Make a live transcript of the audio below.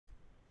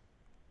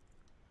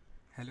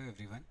Hello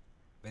everyone,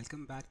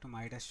 welcome back to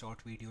midas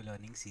short video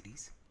learning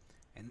series.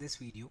 In this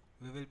video,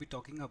 we will be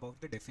talking about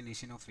the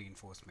definition of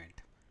reinforcement.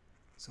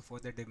 So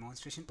for the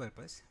demonstration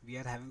purpose, we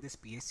are having this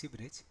PSC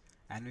bridge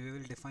and we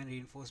will define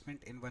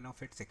reinforcement in one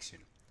of its section.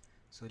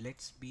 So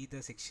let's be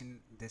the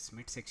section, this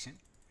mid section.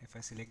 If I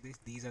select this,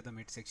 these are the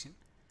mid section.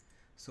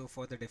 So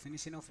for the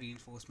definition of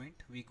reinforcement,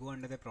 we go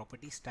under the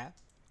properties tab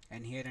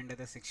and here under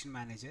the section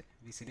manager,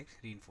 we select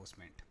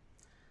reinforcement.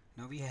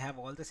 Now we have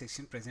all the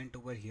section present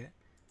over here.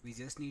 We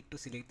just need to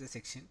select the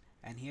section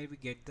and here we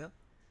get the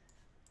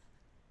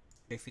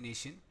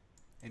definition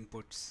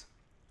inputs.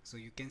 So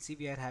you can see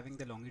we are having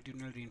the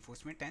longitudinal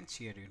reinforcement and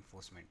shear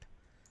reinforcement.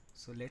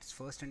 So let's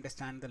first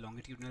understand the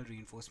longitudinal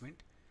reinforcement.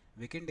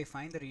 We can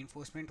define the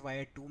reinforcement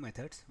via two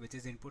methods, which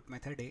is input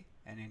method A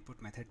and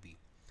input method B.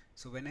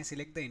 So when I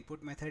select the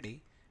input method A,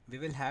 we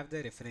will have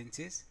the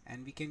references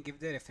and we can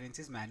give the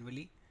references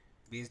manually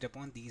based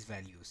upon these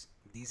values.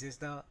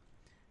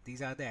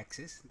 These are the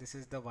axis, this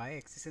is the y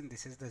axis and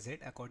this is the z.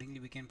 Accordingly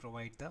we can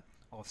provide the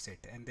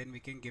offset and then we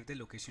can give the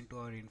location to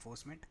our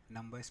reinforcement,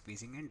 number,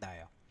 spacing and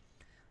dia.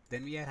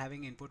 Then we are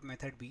having input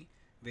method B,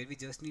 where we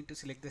just need to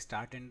select the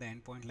start and the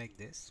end point like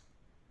this,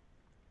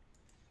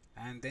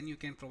 and then you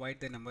can provide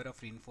the number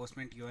of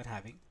reinforcement you are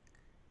having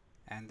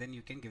and then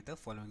you can give the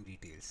following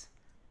details.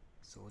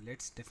 So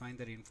let's define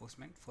the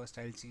reinforcement. First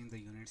I'll change the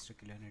units to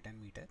kilonewton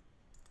and meter.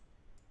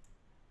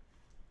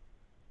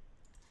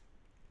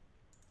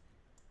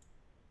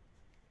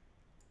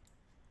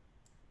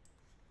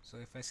 So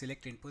if I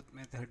select input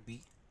method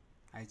B,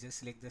 I just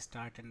select the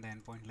start and the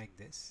end point like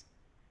this.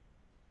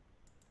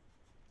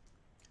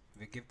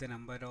 We give the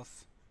number of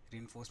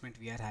reinforcement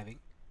we are having.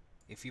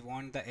 If you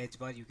want the edge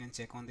bar, you can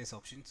check on this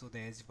option. So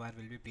the edge bar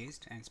will be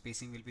placed and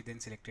spacing will be then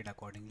selected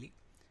accordingly,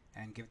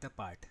 and give the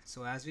part.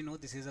 So as we know,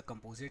 this is a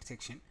composite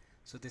section.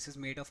 So this is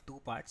made of two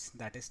parts,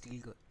 that is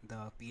steel,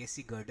 the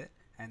PSC girder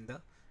and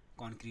the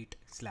concrete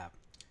slab.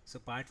 So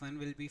part 1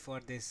 will be for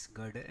this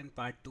girder and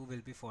part 2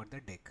 will be for the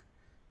deck.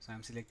 So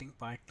I'm selecting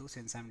part 2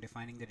 since I'm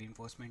defining the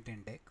reinforcement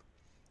in deck,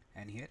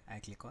 and here I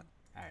click on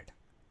add.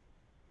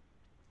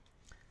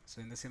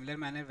 So in the similar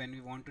manner, when we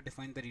want to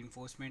define the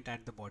reinforcement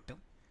at the bottom,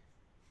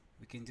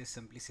 we can just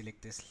simply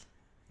select this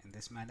in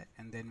this manner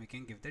and then we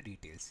can give the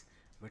details.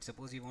 But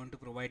suppose you want to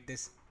provide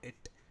this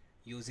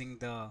using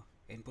the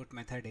input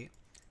method A,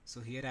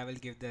 so here I will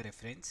give the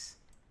reference.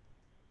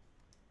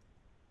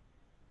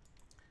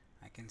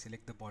 I can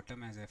select the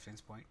bottom as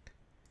reference point,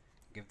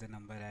 give the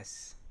number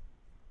as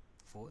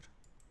 4,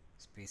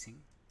 spacing,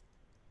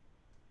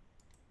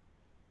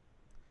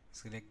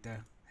 select the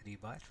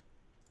rebar,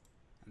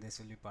 and this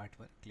will be part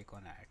 1, click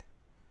on add.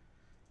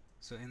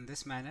 So in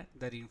this manner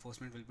the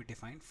reinforcement will be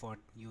defined for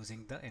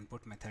using the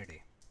input method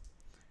A.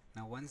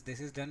 Now once this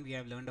is done, we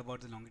have learned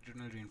about the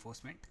longitudinal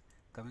reinforcement.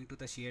 Coming to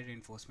the shear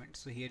reinforcement,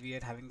 so here we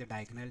are having the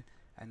diagonal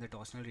and the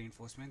torsional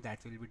reinforcement that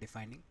will be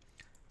defining.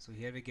 So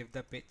here we give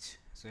the pitch.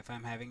 So if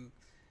I'm having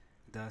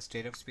the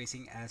stirrup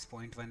spacing as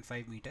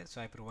 0.15 meter,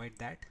 so I provide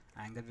that,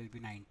 angle will be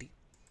 90,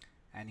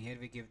 and here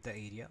we give the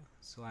area.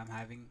 So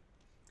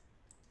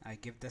I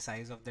give the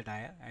size of the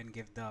dia and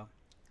give the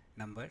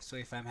number. So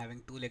if I'm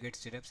having two-legged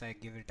stirrups, I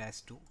give it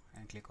as 2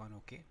 and click on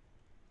OK.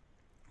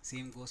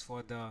 Same goes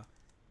for the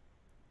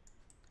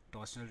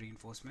torsional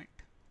reinforcement.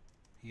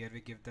 Here we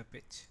give the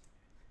pitch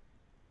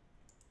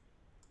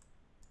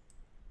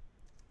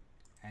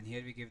and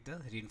here we give the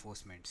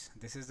reinforcements.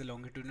 This is the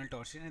longitudinal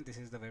torsion and this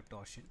is the web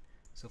torsion.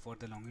 So for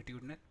the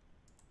longitudinal,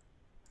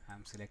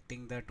 I'm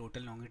selecting the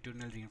total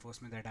longitudinal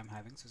reinforcement that I'm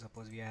having. So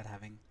suppose we are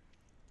having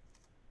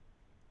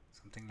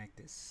something like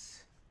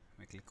this,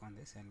 we click on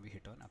this and we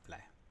hit on apply.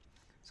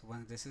 So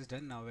once this is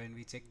done, now when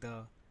we check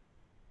the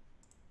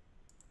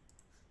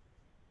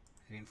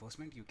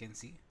reinforcement, you can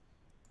see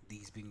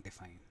these being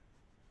defined.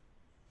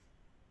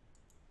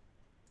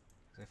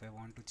 So if I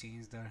want to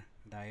change the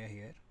dia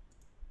here,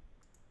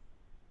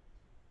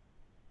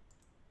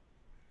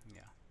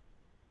 yeah,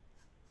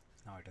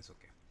 now it is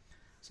okay.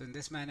 So in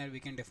this manner we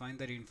can define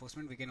the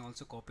reinforcement. We can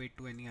also copy it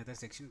to any other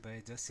section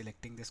by just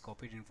selecting this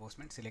copy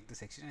reinforcement, select the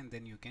section and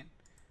then you can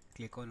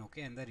click on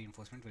OK and the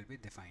reinforcement will be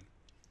defined.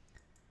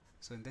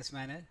 So in this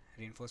manner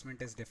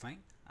reinforcement is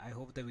defined. I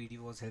hope the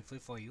video was helpful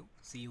for you.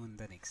 See you in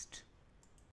the next.